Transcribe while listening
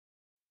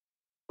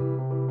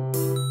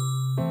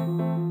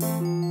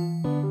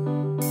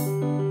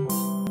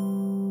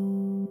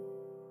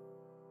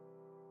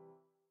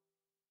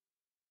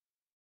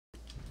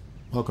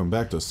Welcome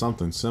back to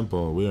Something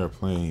Simple. We are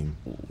playing...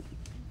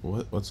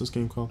 What's this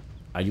game called?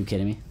 Are you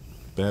kidding me?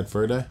 Bad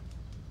Fur Day?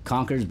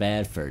 Conker's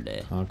Bad Fur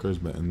Day. Conker's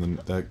Bad... And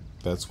then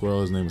that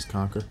squirrel, his name is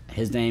Conker?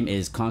 His name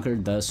is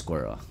Conker the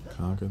Squirrel.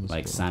 Conker the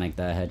Like Squirrel. Sonic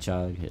the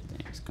Hedgehog. His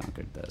name is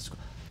Conker the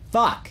Squirrel.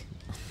 Fuck!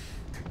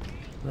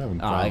 We're having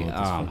Oh, problem with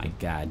this oh my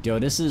god. Yo,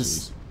 this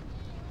is...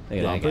 Look at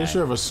Yeah, that I'm guy. pretty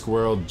sure if a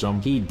squirrel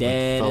jumped... He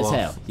dead fell as off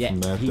hell. Yeah, from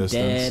that he distance.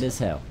 dead as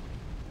hell.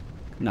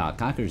 No,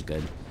 Conker's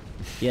good.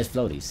 He has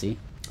floaties, see?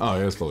 Oh,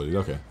 yeah, it's floated.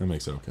 Okay, that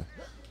makes it okay.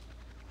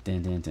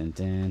 Dun, dun, dun,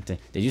 dun, dun.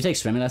 Did you take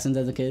swimming lessons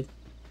as a kid?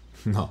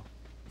 No.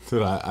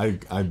 Dude, I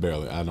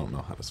don't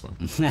know how to swim.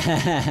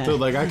 Dude,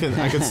 like, I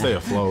can stay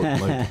afloat.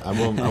 Like, I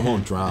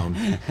won't drown.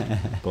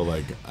 But,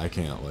 like, I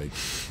can't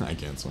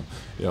swim.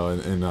 Yo,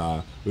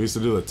 and we used to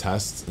do the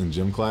tests in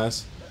gym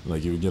class.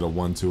 Like, you would get a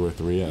 1, 2, or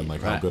 3, and,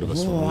 like, how good of a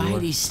swimmer you were.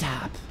 Why'd he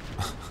stop?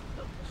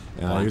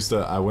 And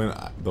I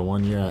went, the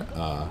one year,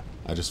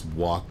 I just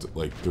walked,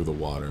 like, through the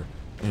water.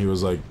 And he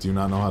was like, do you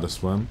not know how to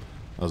swim?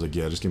 I was like,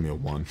 yeah, just give me a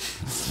 1.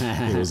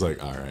 He was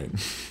like, all right.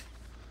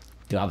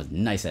 Dude, I was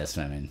nice at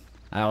swimming.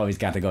 I always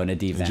got to go in the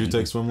deep end. Did you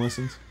take swim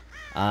lessons?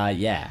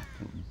 Yeah.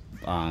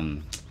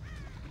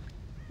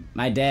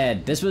 My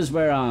dad, this was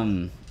where,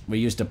 we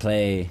used to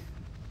play,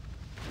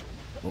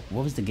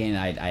 what was the game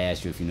I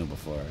asked you if you knew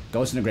before?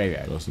 Ghost in the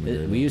Graveyard. Ghost in the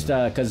Graveyard, We used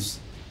to, because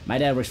my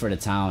dad works for the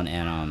town,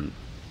 and,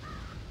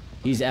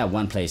 he's at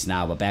one place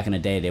now, but back in the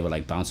day, they would,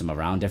 like, bounce him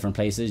around different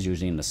places,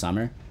 usually in the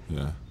summer.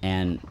 Yeah.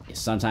 And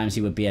sometimes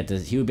he would be at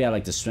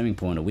like the swimming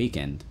pool on the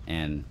weekend,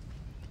 and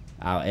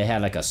it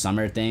had like a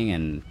summer thing,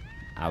 and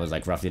I was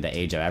like roughly the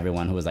age of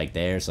everyone who was like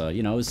there, so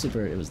you know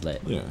it was lit.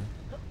 Yeah.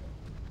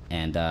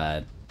 And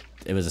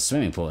it was a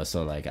swimming pool,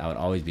 so like I would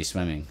always be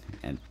swimming,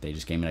 and they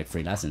just gave me like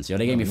free lessons. Yo,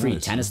 they gave me free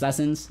tennis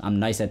lessons. I'm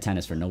nice at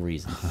tennis for no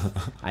reason.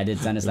 I did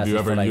tennis lessons. Have you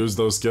ever for, like, used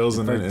those skills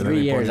in for any 3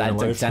 years? I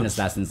took life? tennis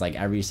lessons like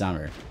every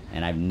summer,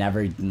 and I've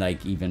never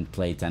like even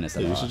played tennis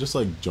at Yeah, all. you should just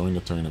like join a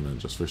tournament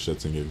just for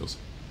shits and giggles.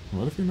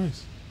 What if you're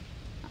nice?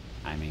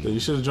 I mean, You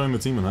should have joined the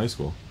team in high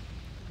school.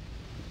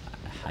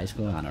 high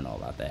school? I don't know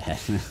about that.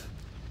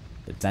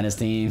 The tennis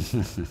team,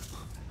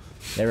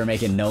 they were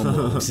making no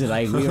moves.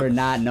 Like, we were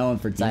not known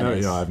for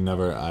tennis. I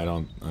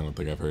don't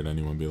think I've heard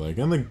anyone be like,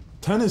 and the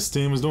tennis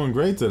team is doing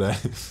great today.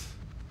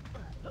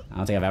 I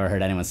don't think I've ever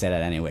heard anyone say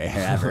that anywhere,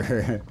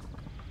 ever.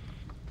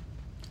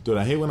 Dude,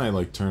 I hate when I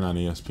like turn on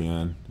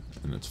ESPN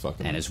and it's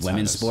fucking And it's tennis.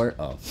 women's sport?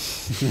 Oh.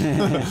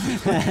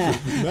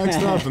 Next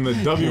up in the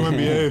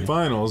WNBA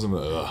finals, I'm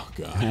like, oh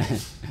god.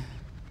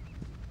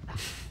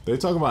 They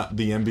talk about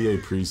the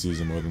NBA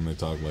preseason more than they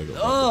talk like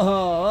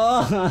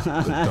about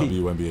the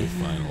WNBA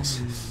finals.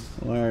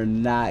 We're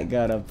not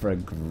gonna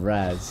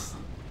progress.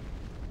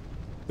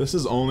 This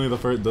is only the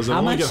first. Does it How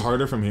only much- get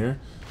harder from here?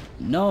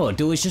 No,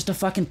 dude, it's just a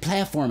fucking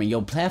platforming.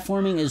 Yo,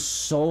 platforming is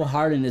so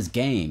hard in this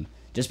game.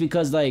 Just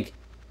because, like,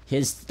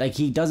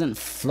 he doesn't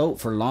float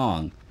for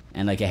long.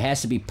 And, like, it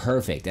has to be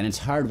perfect. And it's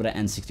hard with an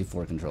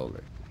N64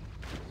 controller.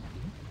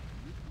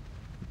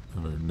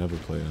 I've never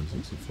played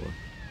N64.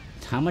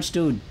 How much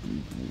do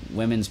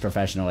women's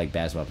professional, like,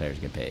 basketball players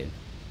get paid?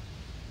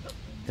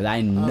 Because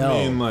I know.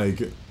 I mean,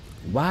 like,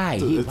 Why?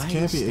 it Why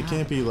can't did he be. It stop?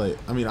 can't be like.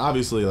 I mean,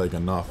 obviously, like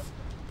enough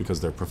because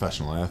they're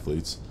professional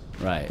athletes.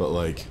 Right. But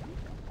like,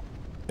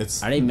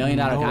 it's. Are they $1 million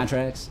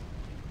contracts?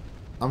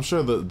 I'm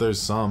sure that there's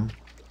some,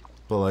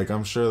 but like,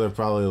 I'm sure they're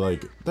probably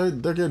like they're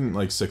getting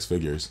like 6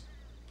 figures.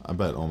 I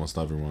bet almost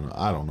everyone.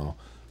 I don't know.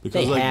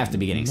 Because They like, have to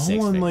be getting no 6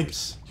 one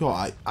figures. Like,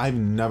 yo,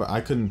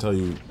 I couldn't tell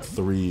you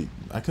 3.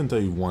 I couldn't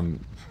tell you one.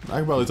 I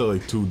could probably tell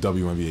like 2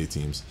 WNBA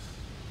teams.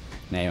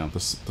 Name 'em. The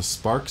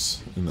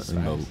Sparks in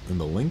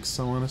the Lynx,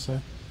 I want to say.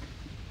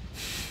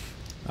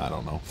 I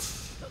don't know.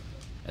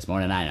 That's more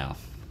than I know.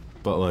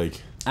 But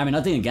like, I mean,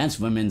 nothing against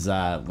women's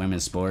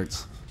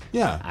sports.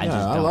 yeah, I yeah,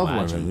 just I don't love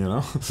watch women, them. you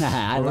know.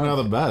 I Women love-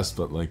 are the best,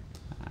 but like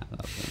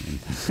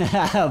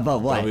But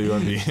what?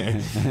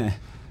 WNBA.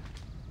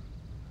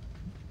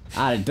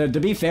 To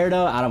be fair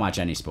though, I don't watch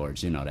any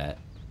sports. You know that.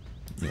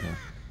 Yeah.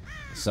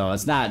 So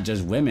it's not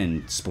just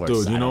women sports.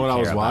 Dude, you know don't what I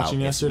was care watching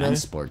about. It's yesterday?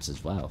 men's sports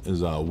as well.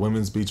 Is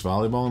women's beach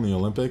volleyball in the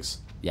Olympics?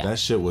 Yeah. That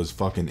shit was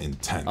fucking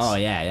intense. Oh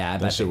yeah. I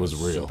bet shit it was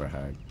real. Super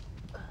hard.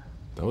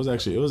 It was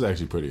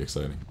actually pretty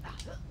exciting.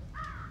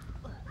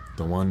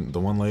 The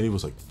one lady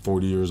was like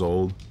 40 years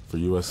old for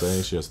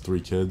USA. She has 3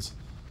 kids.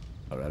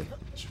 Already.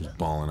 She was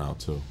balling out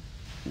too.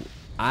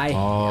 I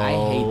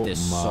hate this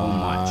so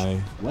much. my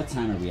What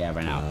time are we at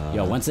right now?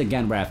 Yo, once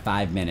again we're at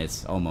 5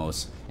 minutes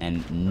almost,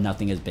 and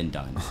nothing has been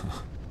done.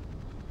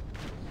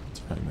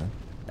 That's right, man.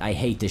 I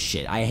hate this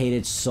shit. I hate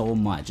it so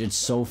much. It's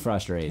so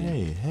frustrating.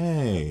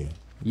 Hey.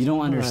 You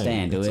don't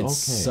understand, dude. It's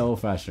It's okay. so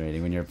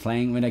frustrating when you're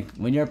playing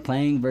when you're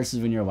playing versus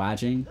when you're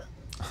watching.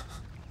 Yeah,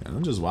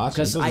 I'm just watching.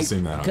 It Because doesn't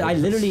seem that hard.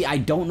 I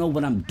don't know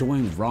what I'm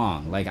doing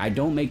wrong. Like, I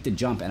don't make the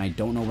jump, and I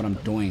don't know what I'm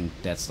doing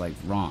that's like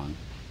wrong.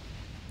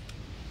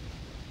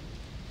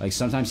 Like,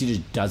 sometimes he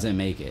just doesn't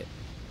make it.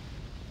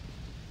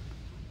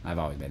 I've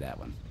always made that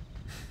one.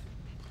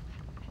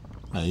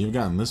 You've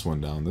gotten this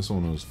one down. This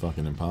one was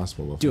fucking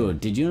impossible before. Dude,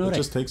 did you know It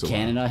just that takes a while.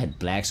 Canada had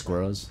black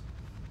squirrels?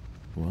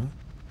 What?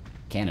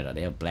 Canada,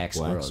 they have black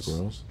Black squirrels.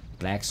 squirrels?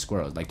 Black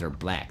squirrels, like they're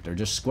black. They're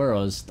just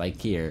squirrels,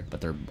 like here,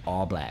 but they're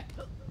all black.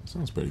 That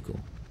sounds pretty cool.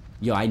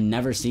 Yo, I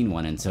never seen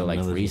one until like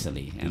Never-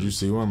 recently. Did you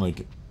see one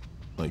like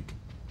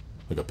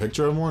a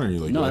picture of one, or you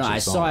like? No, you no, actually I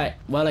saw one? it.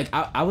 Well, like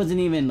I wasn't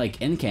even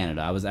like in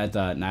Canada. I was at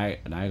the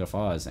Niagara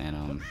Falls,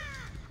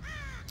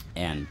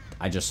 and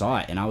I just saw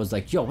it, and I was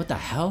like, yo, what the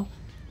hell?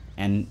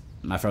 And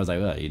my friend was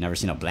like, "What? You never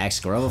seen a black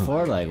squirrel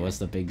before? Like, what's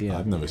the big deal?"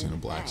 I've never seen a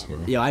black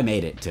squirrel. Yo, I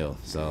made it too,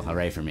 so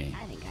hooray for me.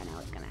 I think I know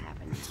what's gonna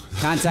happen.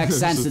 Context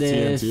Is this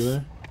sensitive. TNT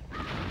there?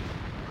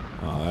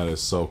 Oh, that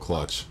is so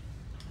clutch.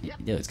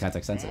 Dude, it's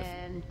context sensitive.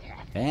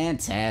 Fantastic.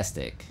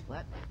 Fantastic.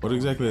 What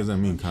exactly does that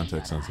mean,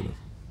 context sensitive?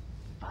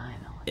 Finally.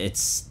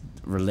 It's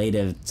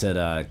related to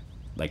the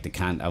like the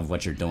con of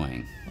what you're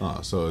doing.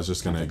 Oh, so it's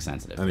just gonna Context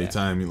sensitive,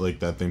 anytime like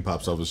that thing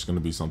pops up, it's just gonna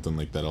be something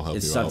like that'll help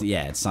It's you something. out.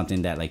 Yeah, it's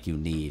something that like you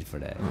need for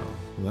that. Well,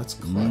 that's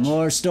clutch.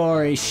 More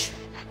stories.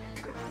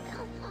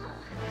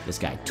 This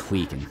guy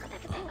tweaking.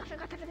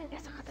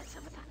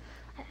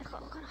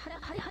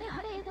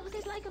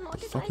 The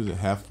fuck is it?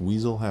 Half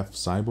weasel, half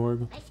cyborg?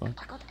 What the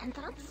fuck?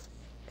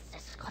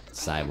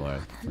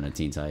 Cyborg from the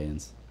Teen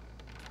Titans.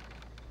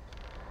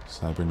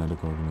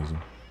 Cybernetic organism.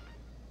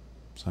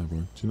 Cyborg.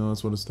 Do you know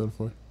that's what it stood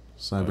for?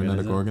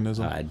 Cybernetic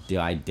organism?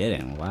 I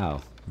didn't.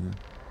 Wow.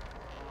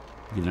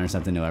 You learn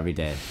something new every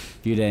day. If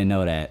you didn't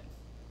know that,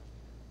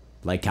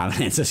 like, comment,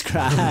 and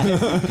subscribe.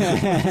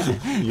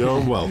 You're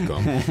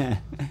welcome.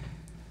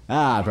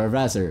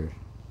 Professor.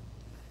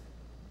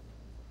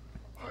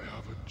 I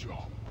have a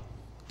job.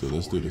 Dude,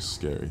 this dude is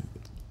scary.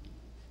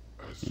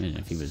 Imagine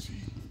if he was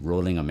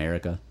ruling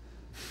America.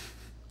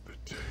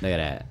 Look at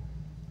that.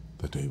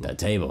 The table. The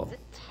table.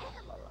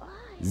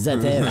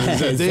 The table.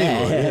 The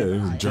table.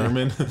 Yeah,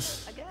 German.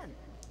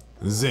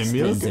 The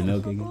milk. The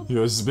milk again.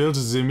 You spilled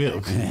the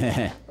milk.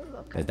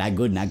 Is that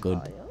good? Not good.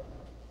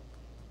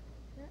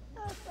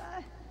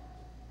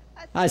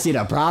 I see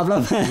the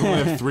problem. You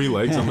only have 3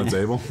 legs on the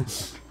table.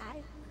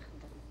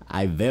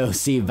 I will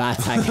see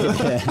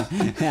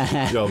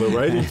Batak. Yo, the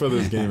writing for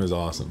this game is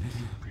awesome.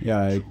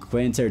 Yeah,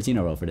 Quentin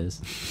Tarantino wrote for this.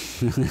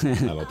 I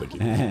don't think he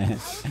did.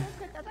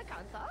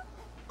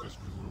 Because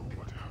we know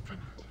what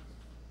happened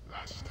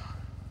last time.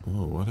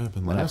 Oh, what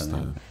happened What last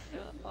happened, time?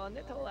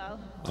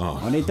 Oh.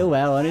 Only too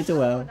well, only too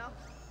well.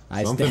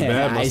 Something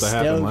bad must have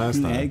happened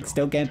last time. I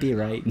still can't be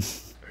right.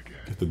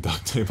 Get the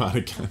duct tape out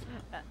again.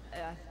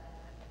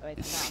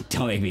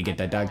 Don't make me get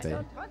the duct tape.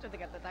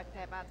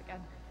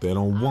 They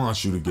don't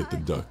want you to get the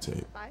duct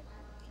tape.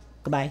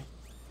 Goodbye.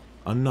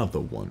 Another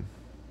one.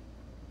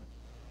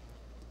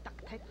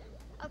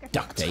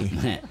 Duct tape.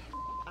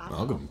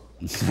 Welcome.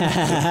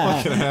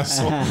 Fucking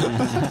asshole.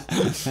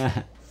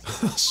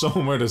 Show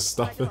him where to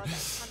stuff it.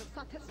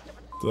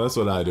 So that's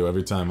what I do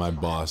every time my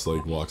boss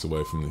like walks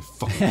away from me.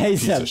 Fucking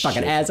He's piece a of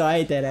fucking shit. asshole. I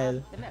hate that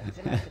ass.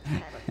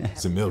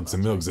 The milk, the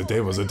milk, the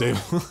table, the table.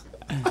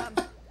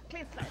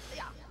 Clean slate,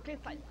 yeah, clean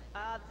slate.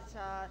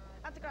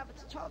 To grab it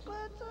to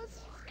chocolate, it's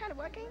kind of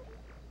working.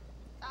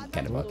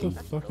 Kind of What the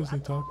lucky. fuck is he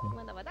talking?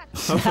 Window with that.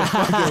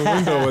 Fucking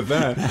window with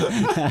that.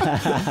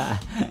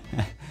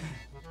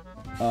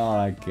 Oh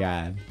my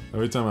god.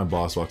 Every time my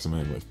boss walks in,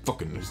 I'm like,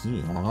 fucking,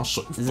 I'll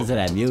show you. Listen to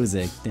that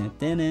music. Dun,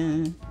 dun,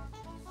 dun.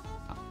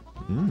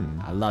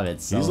 I love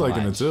it so He's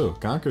liking much. it too.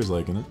 Conker's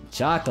liking it.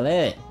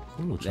 Chocolate.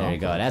 Ooh, There you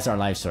go. chocolate. That's our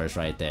life source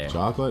right there.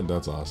 Chocolate?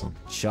 That's awesome.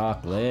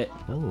 Chocolate.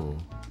 Oh.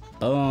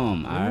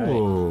 Boom. All right.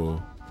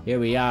 Oh. Here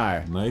we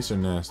are. Nice or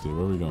nasty?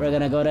 Where are we We're going?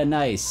 gonna go to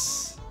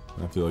nice.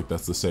 I feel like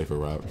that's the safer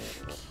route.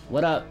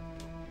 What up,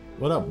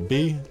 What up,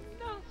 B?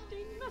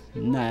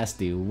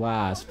 nasty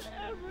wasp?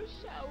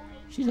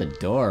 She's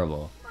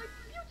adorable.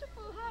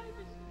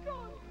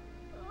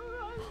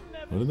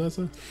 What did that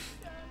say?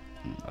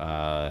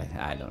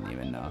 I don't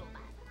even know.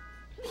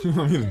 You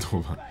want me to do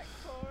about?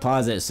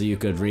 Pause it so you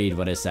could read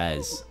what it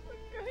says.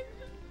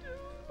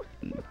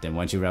 Then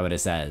once you read what it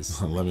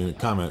says, Let me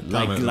comment.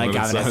 like, Comment. comment, what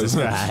it and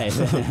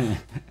says. subscribe.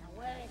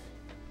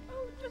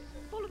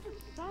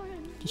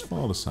 Just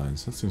follow the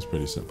signs. That seems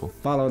pretty simple.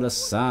 Follow the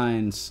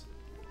signs.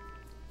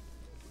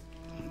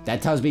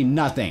 That tells me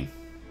nothing.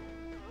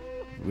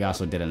 We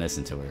also didn't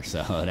listen to her,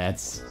 so that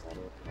tells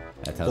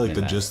I feel me like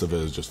the that. gist of it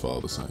is just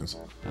follow the signs.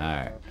 All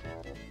right.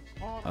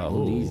 Oh,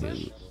 who these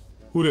is?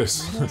 Who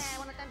this?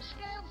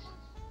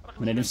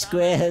 One of them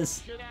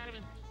squares.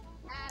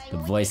 The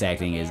voice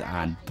acting is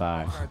on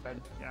par.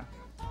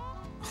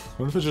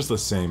 What if it's just the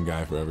same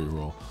guy for every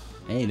role?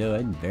 Hey, no,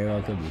 it very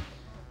well could be.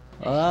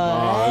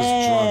 Oh,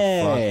 this drunk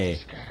Hey!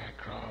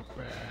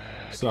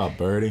 What's up,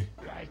 Birdie?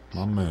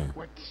 My man.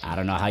 I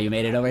don't know how you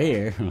made it over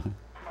here.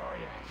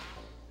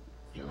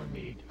 You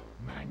need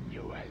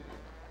manual.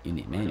 You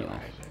need manual.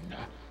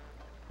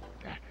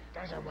 That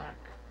doesn't work.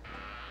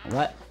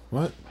 What?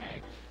 What?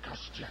 Hey,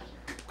 cost you.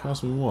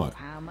 Cost me what?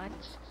 How much?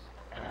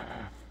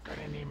 Got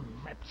any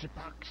Mepsi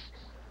packs?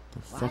 The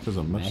fuck is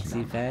a Maxi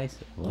Mexican? packs?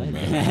 What?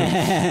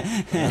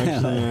 Yeah.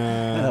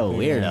 Oh,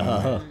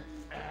 weirdo.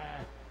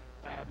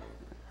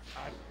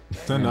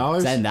 $10?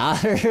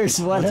 $10?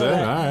 What? That's it?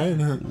 Alright. You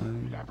have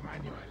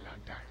manual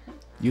like that.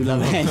 You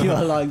love you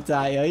a long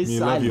time. Yo, You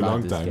I love you love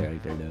long this time.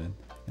 character, dude.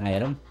 Can I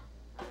hit him?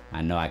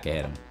 I know I can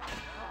hit him.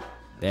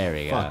 There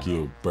we go. Fuck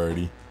you,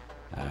 birdie.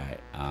 Alright,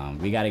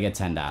 we gotta get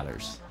 $10. How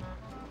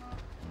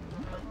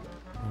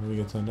do we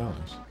get $10?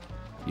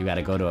 You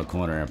gotta go to a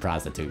corner and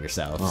prostitute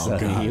yourself. Oh, so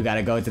God. you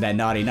gotta go to that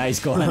naughty nice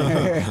corner.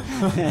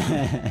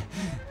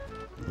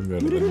 We go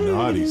to the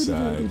naughty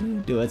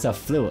side. Dude, it's a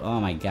flute. Oh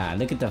my god.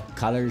 Look at the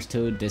colors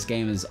too. This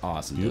game is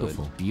awesome,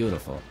 Beautiful. dude.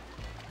 Beautiful.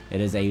 It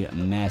is a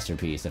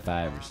masterpiece if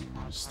I ever seen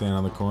one. Stand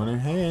on the corner.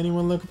 Hey,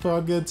 anyone looking for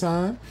a good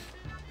time?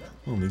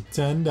 Only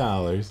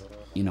 $10.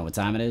 You know what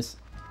time it is?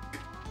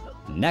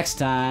 Next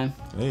time.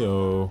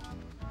 Heyo.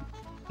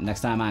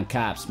 Next time on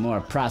Cops,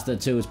 more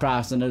prostitutes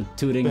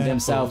prostituting Bad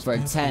themselves for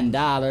boys, $10.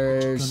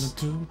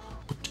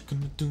 What you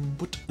gonna do?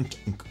 What you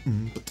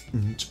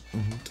gonna do?